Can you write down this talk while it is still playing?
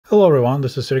Hello everyone,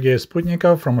 this is Sergey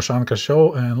Sputnikov from Ushanka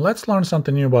Show, and let's learn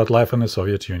something new about life in the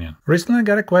Soviet Union. Recently I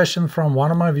got a question from one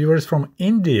of my viewers from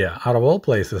India, out of all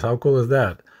places. How cool is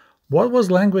that? What was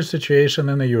language situation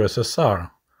in the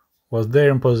USSR? Was there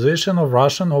imposition of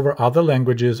Russian over other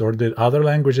languages, or did other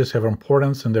languages have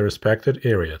importance in their respected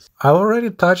areas? I've already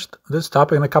touched this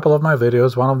topic in a couple of my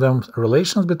videos, one of them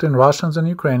relations between Russians and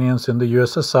Ukrainians in the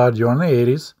USSR during the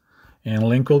 80s, and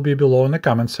link will be below in the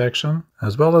comment section,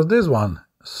 as well as this one.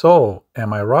 So,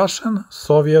 am I Russian,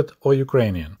 Soviet, or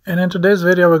Ukrainian? And in today's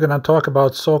video we're going to talk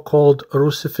about so-called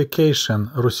Russification,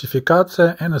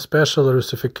 Russification, and especially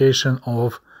Russification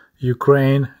of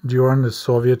Ukraine during the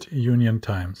Soviet Union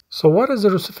times. So what is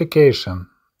a Russification?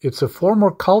 It's a form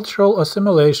of cultural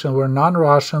assimilation where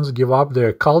non-Russians give up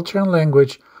their culture and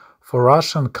language for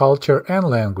Russian culture and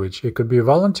language. It could be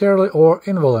voluntarily or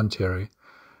involuntary.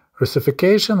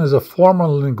 Russification is a form of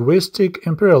linguistic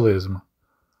imperialism.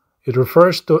 It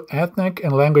refers to ethnic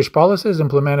and language policies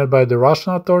implemented by the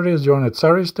Russian authorities during the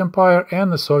Tsarist Empire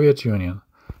and the Soviet Union.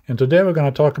 And today we're going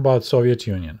to talk about Soviet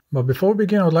Union. But before we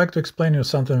begin, I would like to explain you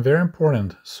something very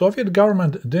important. Soviet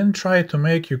government didn't try to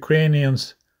make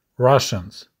Ukrainians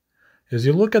Russians. As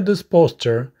you look at this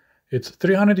poster, it's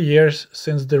 300 years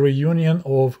since the reunion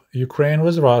of Ukraine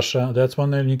with Russia. That's when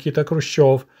Nikita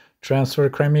Khrushchev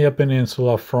transferred Crimea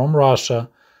Peninsula from Russia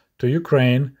to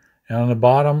Ukraine. And on the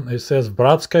bottom it says, "В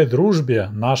братской дружбе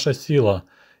наша сила."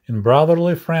 In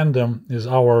brotherly friendom is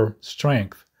our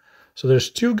strength. So there's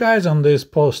two guys on this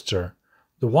poster.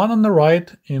 The one on the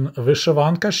right in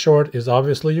Ushanka shirt is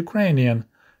obviously Ukrainian,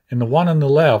 and the one on the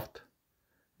left,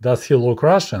 does he look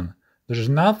Russian? There's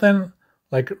nothing,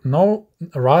 like no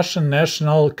Russian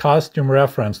national costume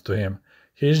reference to him.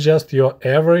 He's just your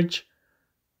average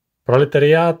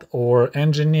proletariat or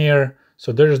engineer.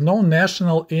 So there is no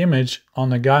national image on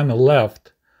the guy on the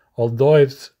left, although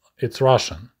it's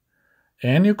Russian.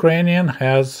 And Ukrainian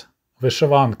has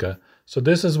Vyshyvanka. So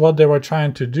this is what they were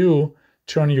trying to do,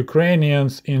 turn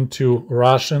Ukrainians into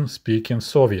Russian-speaking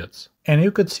Soviets. And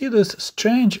you could see this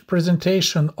strange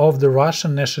presentation of the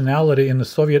Russian nationality in the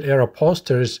Soviet-era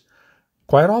posters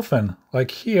quite often. Like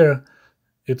here,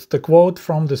 it's the quote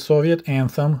from the Soviet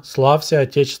anthem, «Славься,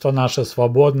 Отечество наше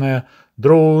свободное,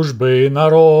 дружбы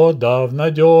народов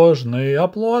надежный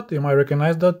оплот». You might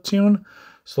recognize that tune.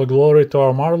 So glory to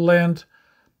our motherland,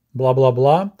 blah, blah,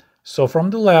 blah. So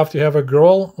from the left, you have a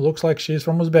girl, looks like she's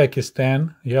from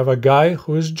Uzbekistan. You have a guy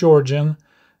who is Georgian.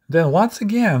 Then once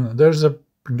again, there's a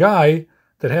guy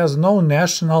that has no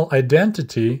national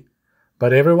identity,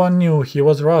 but everyone knew he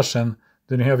was Russian.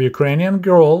 Then you have a Ukrainian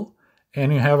girl,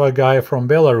 and you have a guy from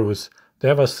Belarus. They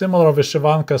have a similar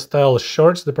Vyshyvanka style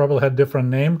shirts. They probably had different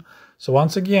name. So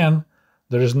once again,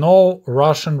 there is no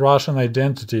Russian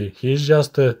identity. He's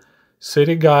just a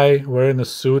city guy wearing a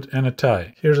suit and a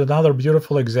tie. Here's another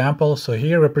beautiful example. So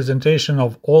here, representation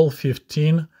of all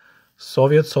 15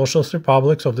 Soviet Socialist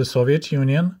Republics of the Soviet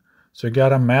Union. So you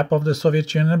got a map of the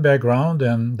Soviet Union in the background,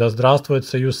 and «Да здравствует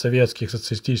Союз Советских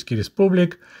Социалистических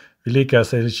Республик», «Великое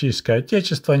Социалистическое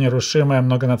Отечество», «Нерушимое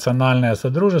многонациональное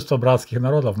содружество братских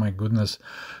народов», my goodness,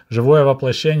 «Живое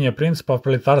воплощение принципов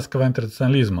пролетарского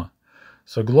интернационализма».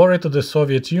 So glory to the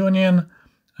Soviet Union,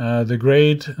 the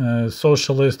great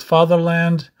socialist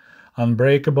fatherland,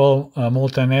 unbreakable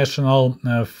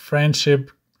multinational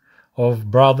friendship of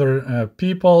brother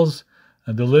peoples,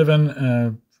 the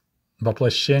living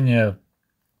воплощение,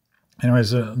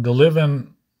 anyways, the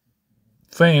living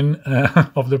thing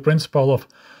of the principle of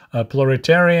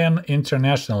proletarian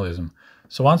internationalism.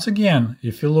 So once again,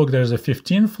 if you look, there's a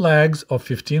 15 flags of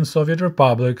 15 Soviet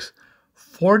republics,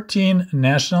 14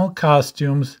 national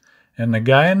costumes, and the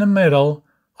guy in the middle,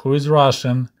 who is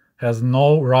Russian, has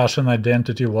no Russian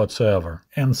identity whatsoever.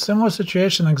 And similar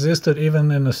situation existed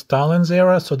even in the Stalin's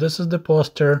era. So this is the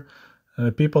poster,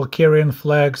 people carrying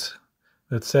flags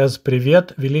that says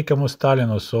 «Привет великому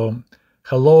Сталину», so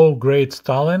hello great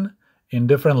Stalin, in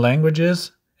different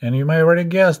languages. And you may already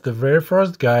guess, the very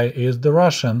first guy is the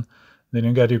Russian. Then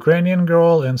you got Ukrainian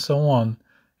girl and so on.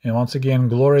 And once again,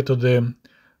 glory to the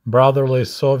brotherly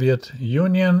Soviet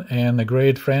Union and the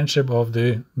great friendship of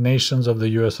the nations of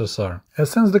the USSR. And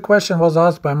since the question was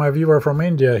asked by my viewer from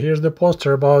India, here's the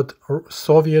poster about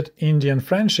Soviet-Indian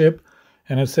friendship.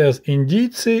 And it says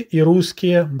 «Индийцы и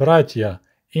русские братья».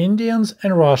 Indians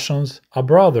and Russians are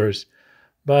brothers.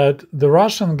 But the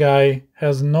Russian guy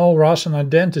has no Russian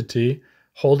identity,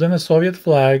 holding a Soviet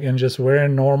flag and just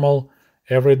wearing normal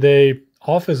everyday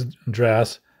office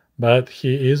dress, but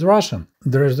he is Russian.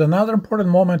 There is another important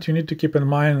moment you need to keep in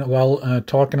mind while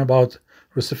talking about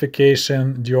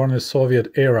Russification during the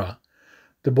Soviet era.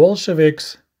 The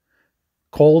Bolsheviks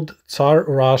called Tsar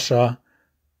Russia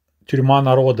Тюрьма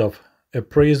народов, a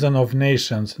prison of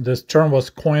nations. This term was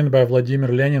coined by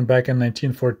Vladimir Lenin back in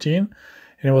 1914,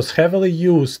 and it was heavily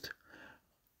used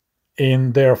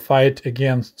in their fight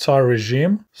against Tsar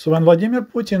regime. So when Vladimir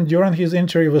Putin, during his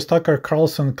interview with Tucker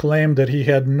Carlson, claimed that he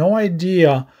had no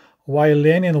idea why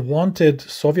Lenin wanted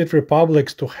Soviet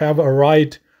republics to have a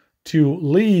right to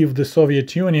leave the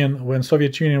Soviet Union when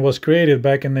Soviet Union was created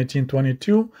back in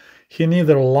 1922, he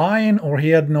neither lying or he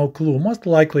had no clue. Most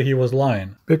likely he was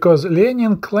lying. Because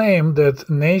Lenin claimed that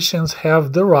nations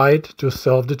have the right to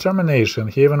self-determination.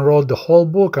 He even wrote the whole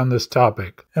book on this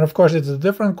topic. And of course it's a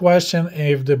different question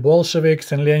if the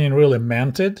Bolsheviks and Lenin really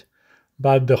meant it,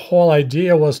 but the whole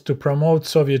idea was to promote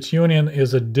Soviet Union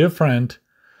as a different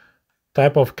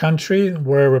type of country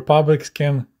where republics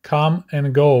can come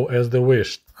and go as they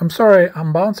wished. I'm sorry,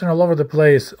 I'm bouncing all over the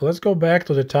place. Let's go back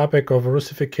to the topic of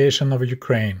Russification of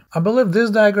Ukraine. I believe this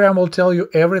diagram will tell you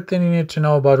everything you need to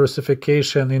know about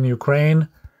Russification in Ukraine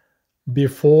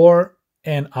before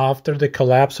and after the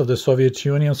collapse of the Soviet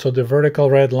Union. So the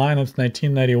vertical red line is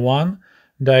 1991,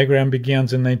 diagram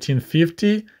begins in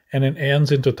 1950 and it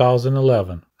ends in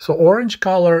 2011. So orange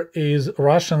color is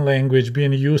Russian language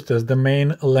being used as the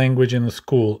main language in the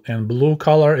school, and blue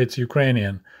color it's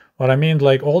Ukrainian. What I mean,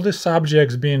 like all the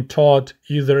subjects being taught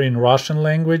either in Russian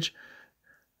language,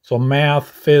 so math,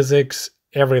 physics,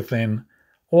 everything,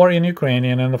 or in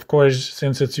Ukrainian. And of course,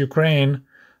 since it's Ukraine,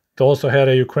 they also had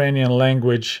a Ukrainian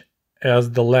language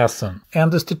as the lesson.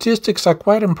 And the statistics are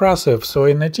quite impressive. So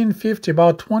in 1950,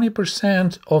 about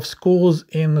 20% of schools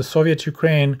in the Soviet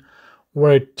Ukraine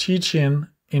were teaching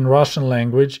in Russian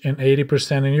language and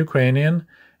 80% in Ukrainian.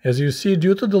 As you see,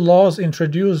 due to the laws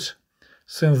introduced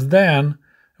since then,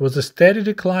 there was a steady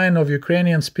decline of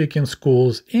Ukrainian-speaking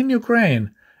schools in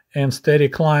Ukraine and steady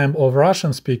climb of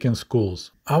Russian-speaking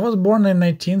schools. I was born in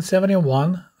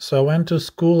 1971, so I went to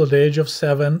school at the age of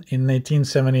 7 in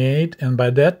 1978, and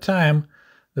by that time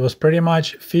there was pretty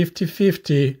much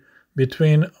 50-50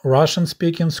 between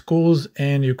Russian-speaking schools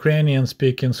and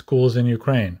Ukrainian-speaking schools in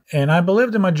Ukraine. And I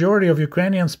believe the majority of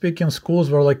Ukrainian-speaking schools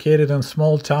were located in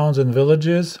small towns and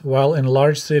villages, while in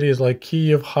large cities like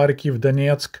Kyiv, Kharkiv,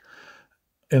 Donetsk,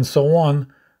 and so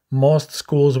on, most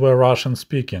schools were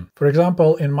Russian-speaking. For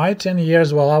example, in my 10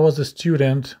 years while I was a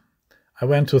student, I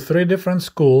went to 3 different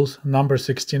schools, number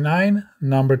 69,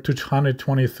 number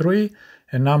 223,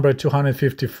 and number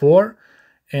 254.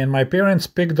 And my parents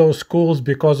picked those schools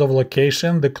because of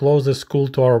location, the closest school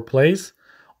to our place.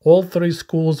 All 3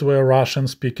 schools were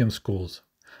Russian-speaking schools.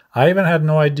 I even had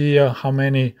no idea how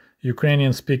many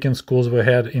Ukrainian-speaking schools we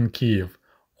had in Kyiv.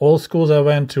 All schools I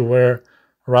went to were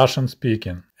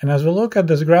Russian-speaking. And as we look at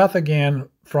this graph again,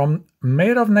 from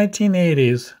mid of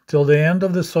 1980s till the end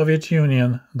of the Soviet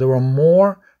Union, there were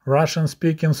more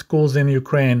Russian-speaking schools in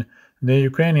Ukraine than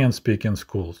Ukrainian-speaking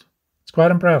schools. It's quite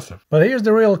impressive. But here's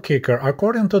the real kicker.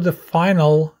 According to the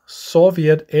final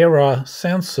Soviet-era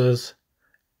census,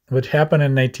 which happened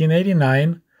in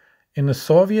 1989, in the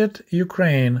Soviet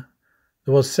Ukraine,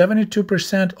 there was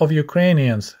 72% of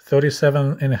Ukrainians,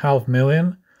 37.5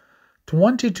 million,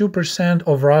 22%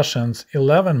 of Russians,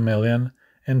 11 million,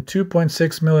 and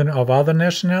 2.6 million of other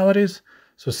nationalities.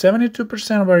 So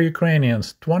 72% were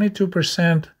Ukrainians,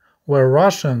 22% were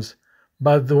Russians,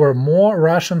 but there were more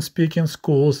Russian-speaking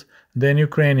schools than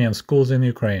Ukrainian schools in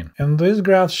Ukraine. And this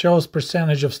graph shows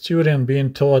percentage of students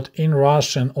being taught in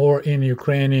Russian or in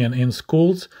Ukrainian in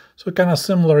schools. So kind of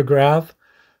similar graph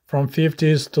from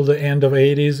 50s to the end of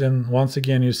 80s. And once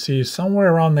again, you see somewhere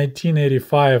around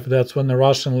 1985, that's when the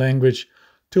Russian language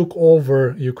took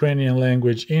over Ukrainian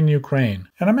language in Ukraine.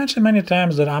 And I mentioned many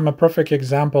times that I'm a perfect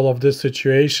example of this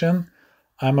situation.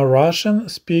 I'm a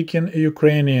Russian-speaking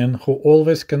Ukrainian who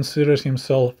always considers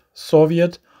himself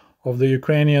Soviet of the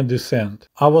Ukrainian descent.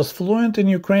 I was fluent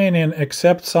in Ukrainian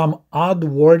except some odd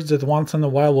words that once in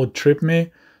a while would trip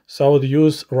me. So I would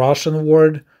use Russian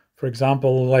word, for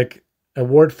example, like a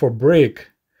word for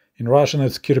brick. In Russian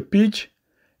it's kirpich,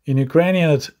 in Ukrainian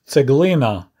it's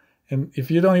tseglina. And if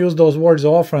you don't use those words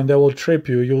often, they will trip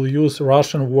you. You'll use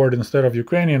Russian word instead of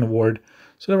Ukrainian word.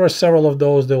 So there were several of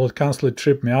those that would constantly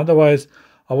trip me. Otherwise,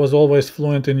 I was always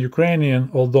fluent in Ukrainian,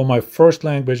 although my first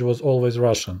language was always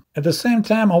Russian. At the same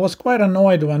time, I was quite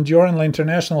annoyed when during the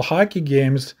international hockey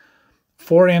games,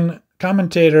 foreign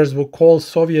commentators would call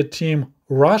Soviet team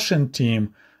Russian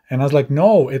team. And I was like,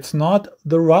 no, it's not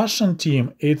the Russian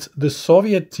team, it's the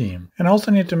Soviet team. And I also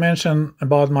need to mention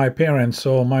about my parents.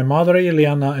 So my mother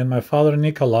Elena and my father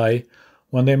Nikolai,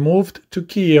 when they moved to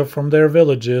Kiev from their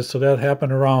villages, so that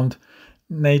happened around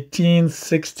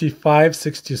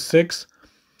 1965-66,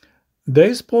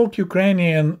 They spoke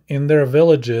Ukrainian in their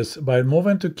villages. By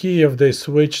moving to Kiev, they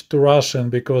switched to Russian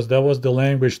because that was the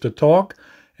language to talk.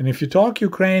 And if you talk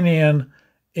Ukrainian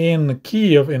in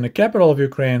Kiev, in the capital of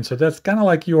Ukraine, so that's kind of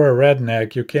like you are a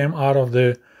redneck. You came out of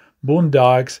the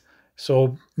boondocks.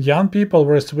 So young people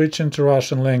were switching to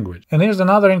Russian language. And here's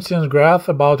another interesting graph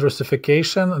about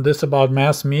Russification. This about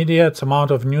mass media. It's amount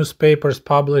of newspapers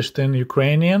published in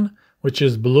Ukrainian, which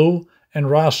is blue, and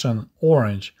Russian,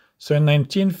 orange. So in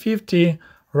 1950,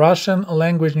 Russian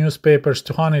language newspapers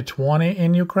 220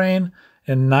 in Ukraine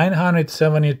and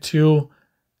 972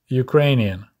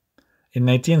 Ukrainian. In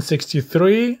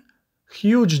 1963,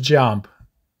 huge jump,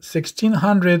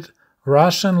 1,600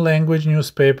 Russian language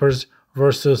newspapers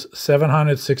versus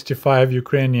 765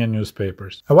 Ukrainian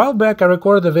newspapers. A while back I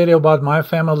recorded a video about my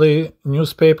family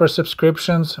newspaper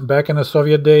subscriptions back in the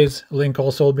Soviet days. Link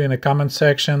also will be in the comment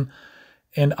section.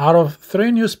 And out of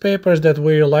 3 newspapers that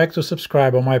we like to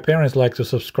subscribe, or my parents like to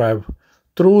subscribe,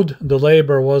 Trud, the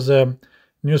Labor, was a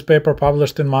newspaper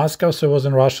published in Moscow, so it was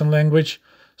in Russian language.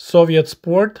 Soviet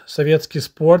Sport, Sovietsky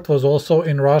Sport, was also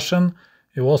in Russian.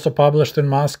 It was also published in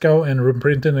Moscow and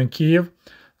reprinted in Kiev.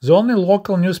 The only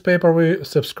local newspaper we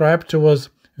subscribed to was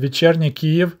Вечерний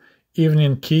Kiev,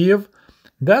 Evening Kiev.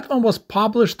 That one was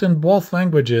published in both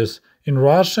languages, in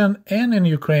Russian and in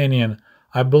Ukrainian.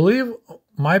 I believe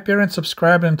my parents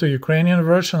subscribed into Ukrainian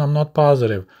version, I'm not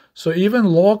positive. So even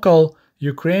local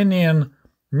Ukrainian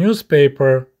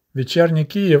newspaper, Вечерний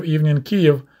Kiev, Evening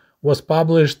Kiev, was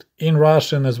published in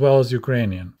Russian as well as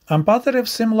Ukrainian. I'm positive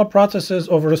similar processes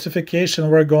of Russification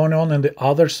were going on in the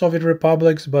other Soviet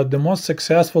republics, but the most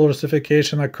successful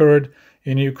Russification occurred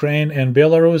in Ukraine and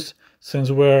Belarus, since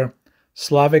we're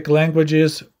Slavic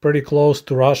languages, pretty close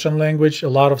to Russian language, a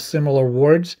lot of similar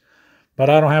words, but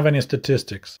I don't have any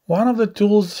statistics. One of the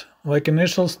tools, like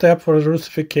initial step for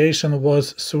Russification,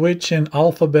 was switching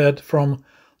alphabet from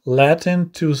Latin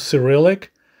to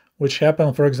Cyrillic, which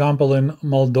happened, for example, in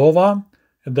Moldova.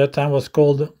 At that time was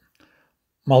called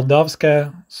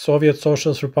Moldavska Soviet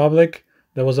Socialist Republic.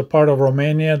 That was a part of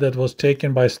Romania that was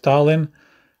taken by Stalin.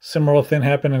 Similar thing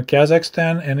happened in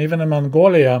Kazakhstan, and even in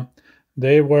Mongolia,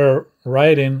 they were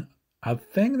writing, I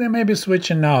think they may be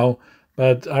switching now,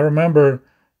 but I remember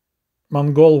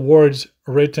Mongol words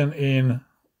written in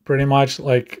pretty much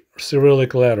like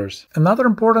Cyrillic letters. Another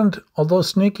important, although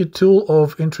sneaky, tool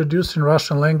of introducing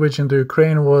Russian language into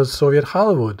Ukraine was Soviet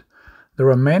Hollywood. There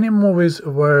were many movies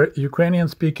where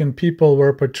Ukrainian-speaking people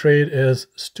were portrayed as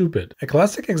stupid. A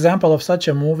classic example of such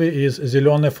a movie is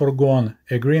Зеленый фургон,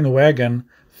 a green wagon,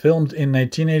 filmed in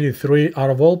 1983 out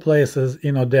of all places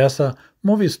in Odessa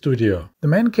movie studio. The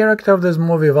main character of this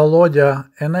movie, Volodya,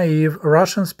 a naive,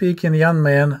 Russian-speaking young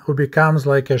man who becomes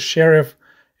like a sheriff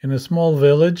in a small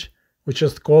village, which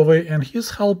is Kovy, and his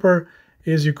helper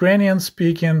is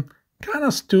Ukrainian-speaking, kind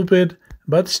of stupid,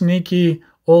 but sneaky,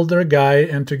 older guy,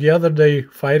 and together they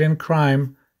fight in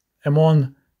crime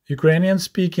among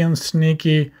Ukrainian-speaking,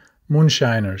 sneaky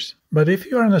moonshiners. But if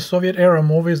you are in the Soviet-era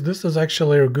movies, this is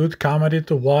actually a good comedy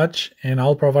to watch, and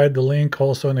I'll provide the link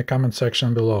also in the comment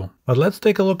section below. But let's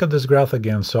take a look at this graph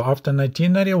again. So after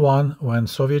 1991, when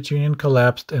Soviet Union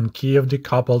collapsed and Kiev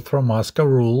decoupled from Moscow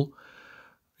rule,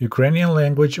 Ukrainian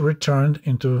language returned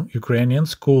into Ukrainian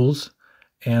schools,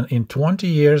 and in 20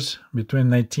 years, between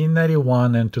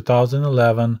 1991 and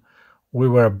 2011, we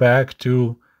were back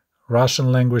to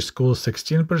Russian language schools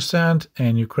 16%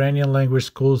 and Ukrainian language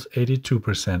schools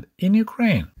 82% in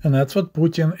Ukraine. And that's what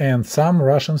Putin and some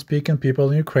Russian-speaking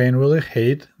people in Ukraine really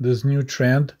hate, this new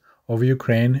trend of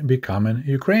Ukraine becoming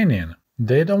Ukrainian.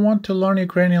 They don't want to learn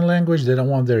Ukrainian language, they don't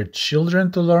want their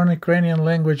children to learn Ukrainian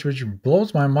language, which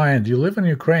blows my mind. You live in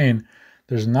Ukraine,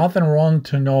 there's nothing wrong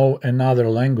to know another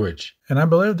language. And I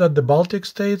believe that the Baltic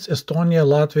states, Estonia,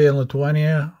 Latvia, and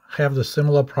Lithuania have the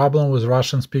similar problem with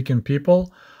Russian-speaking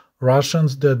people.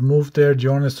 Russians that moved there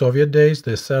during the Soviet days,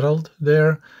 they settled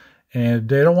there, and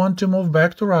they don't want to move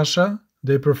back to Russia.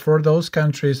 They prefer those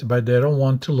countries, but they don't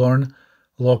want to learn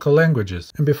local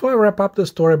languages. And before I wrap up the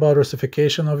story about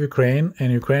Russification of Ukraine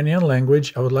and Ukrainian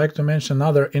language, I would like to mention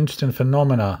another interesting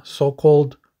phenomena,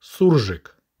 so-called surjik.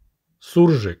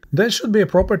 Surjik. There should be a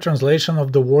proper translation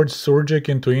of the word surjik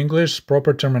into English,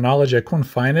 proper terminology, I couldn't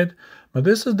find it, but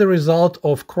this is the result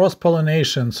of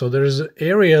cross-pollination. So there's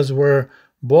areas where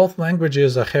both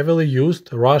languages are heavily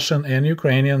used, Russian and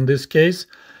Ukrainian in this case,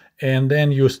 and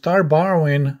then you start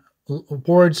borrowing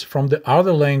words from the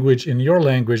other language in your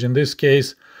language. In this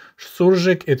case,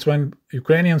 surjik, it's when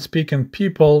Ukrainian-speaking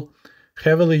people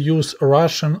heavily use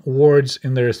Russian words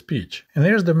in their speech. And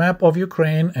here's the map of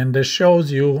Ukraine, and this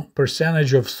shows you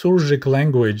percentage of surjik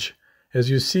language. As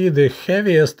you see, the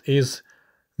heaviest is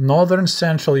northern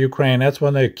central Ukraine. That's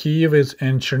when the Kyiv is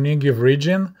in Chernigiv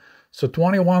region. So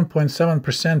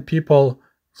 21.7% people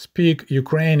speak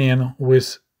Ukrainian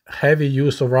with heavy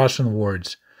use of Russian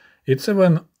words. It's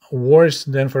even worse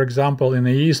than, for example, in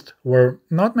the east, where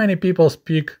not many people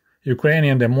speak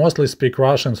Ukrainian. They mostly speak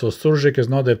Russian, so Surjik is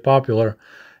not that popular.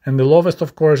 And the lowest,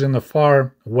 of course, in the far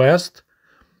west,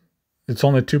 it's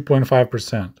only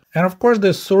 2.5%. And of course,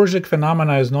 this Surjik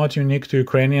phenomena is not unique to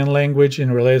Ukrainian language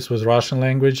and relates with Russian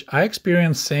language. I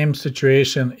experienced same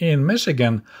situation in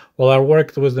Michigan while I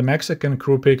worked with the Mexican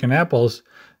crew picking apples.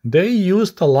 They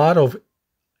used a lot of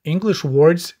English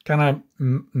words kind of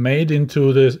made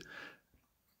into the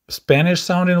Spanish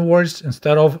sounding words.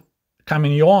 Instead of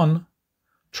camión,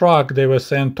 truck, they were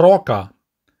saying troca,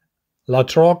 la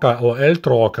troca or el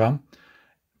troca.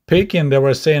 Picking, they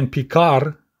were saying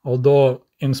picar, although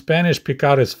in Spanish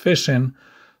picar is fishing.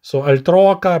 So el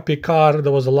troca, picar,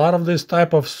 there was a lot of this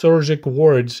type of Surjik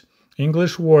words,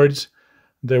 English words,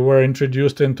 they were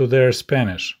introduced into their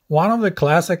Spanish. One of the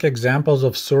classic examples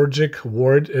of Surjik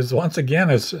word is, once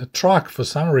again, is truck for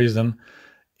some reason.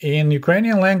 In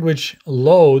Ukrainian language,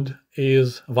 load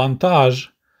is vantaj,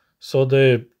 so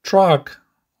the truck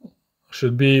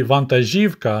should be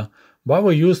vantajivka, but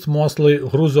we used mostly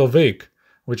gruzovik,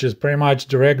 which is pretty much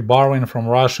direct borrowing from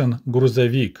Russian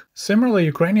gruzovik. Similarly,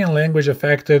 Ukrainian language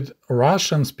affected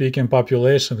Russian-speaking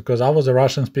population. Because I was a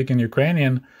Russian-speaking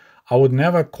Ukrainian, I would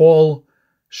never call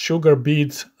sugar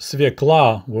beets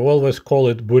svekla, we always call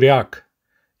it buryak,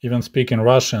 even speaking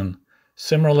Russian.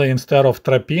 Similarly, instead of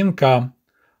tropinka,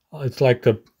 it's like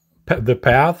the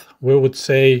path, we would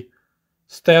say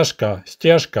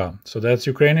steshka. So that's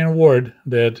Ukrainian word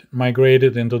that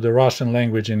migrated into the Russian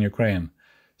language in Ukraine.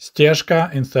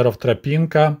 Steshka instead of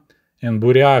tropinka, and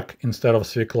buryak instead of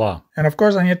svekla. And of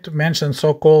course, I need to mention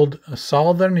so-called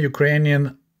Southern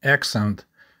Ukrainian accent,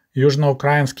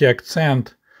 Южноукраинский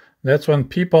accent. That's when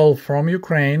people from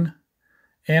Ukraine,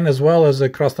 and as well as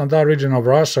the Krasnodar region of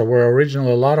Russia, where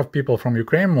originally a lot of people from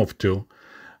Ukraine moved to,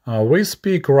 we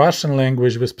speak Russian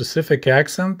language with specific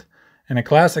accent. And a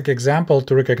classic example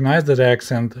to recognize that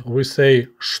accent, we say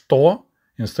что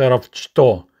instead of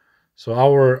что. So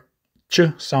our ch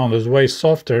sound is way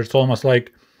softer. It's almost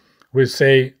like we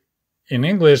say in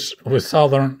English with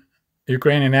Southern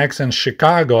Ukrainian accent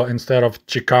Chicago instead of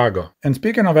Chicago. And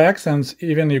speaking of accents,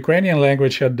 even Ukrainian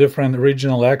language had different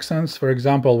regional accents. For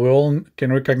example, we all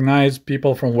can recognize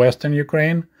people from Western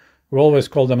Ukraine. We always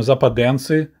call them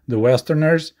Zapadenцы, the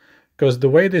Westerners, because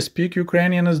the way they speak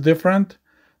Ukrainian is different.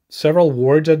 Several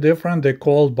words are different. They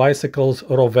call bicycles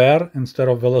rover instead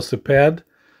of velociped,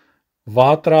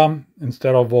 vatra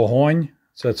instead of vohony,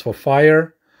 so it's for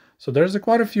fire. So there's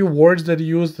quite a few words that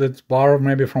use that's borrowed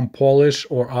maybe from Polish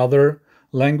or other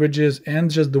languages, and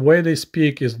just the way they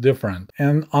speak is different.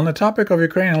 And on the topic of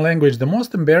Ukrainian language, the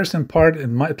most embarrassing part,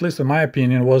 at least in my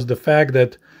opinion, was the fact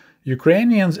that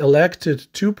Ukrainians elected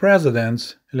two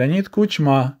presidents, Leonid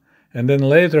Kuchma and then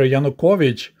later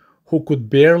Yanukovych, who could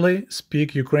barely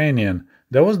speak Ukrainian.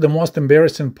 That was the most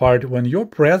embarrassing part, when your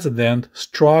president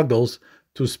struggles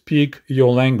to speak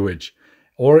your language.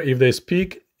 Or if they speak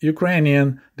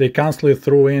Ukrainian, they constantly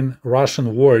throw in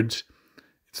Russian words.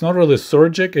 It's not really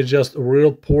Surjik, it's just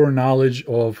real poor knowledge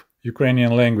of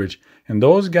Ukrainian language. And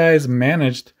those guys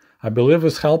managed, I believe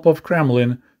with help of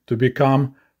Kremlin, to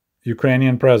become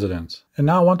Ukrainian presidents. And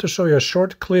now I want to show you a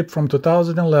short clip from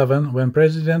 2011 when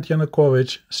President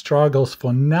Yanukovych struggles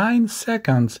for 9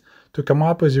 seconds to come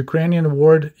up with Ukrainian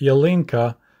word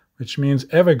yalinka, which means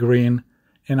evergreen,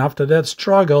 and after that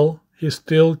struggle, he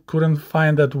still couldn't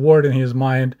find that word in his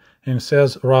mind and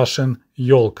says Russian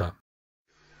yolka.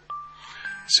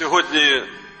 Сьогодні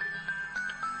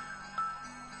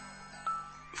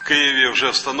в Києві вже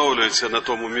встановлюється на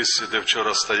тому місці, де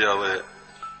вчора стояли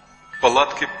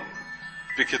палатки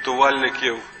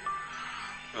пікетувальників.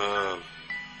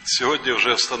 Сьогодні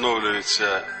вже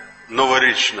встановлюється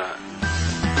новорічна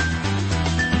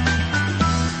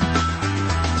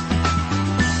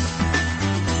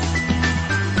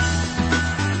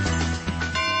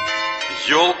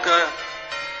йолка,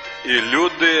 і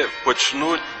люди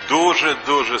почнуть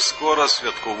дуже скоро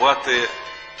святкувати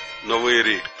Новий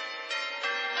рік.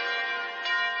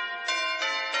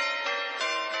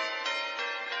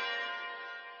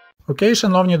 Okay,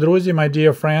 шановні друзі, my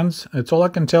dear friends, it's all I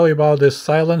can tell you about this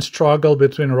silent struggle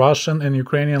between Russian and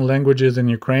Ukrainian languages in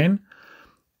Ukraine.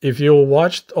 If you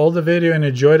watched all the video and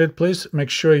enjoyed it, please make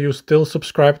sure you still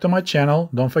subscribe to my channel.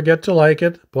 Don't forget to like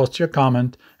it, post your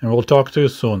comment, and we'll talk to you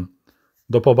soon.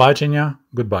 До побачення,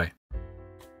 goodbye.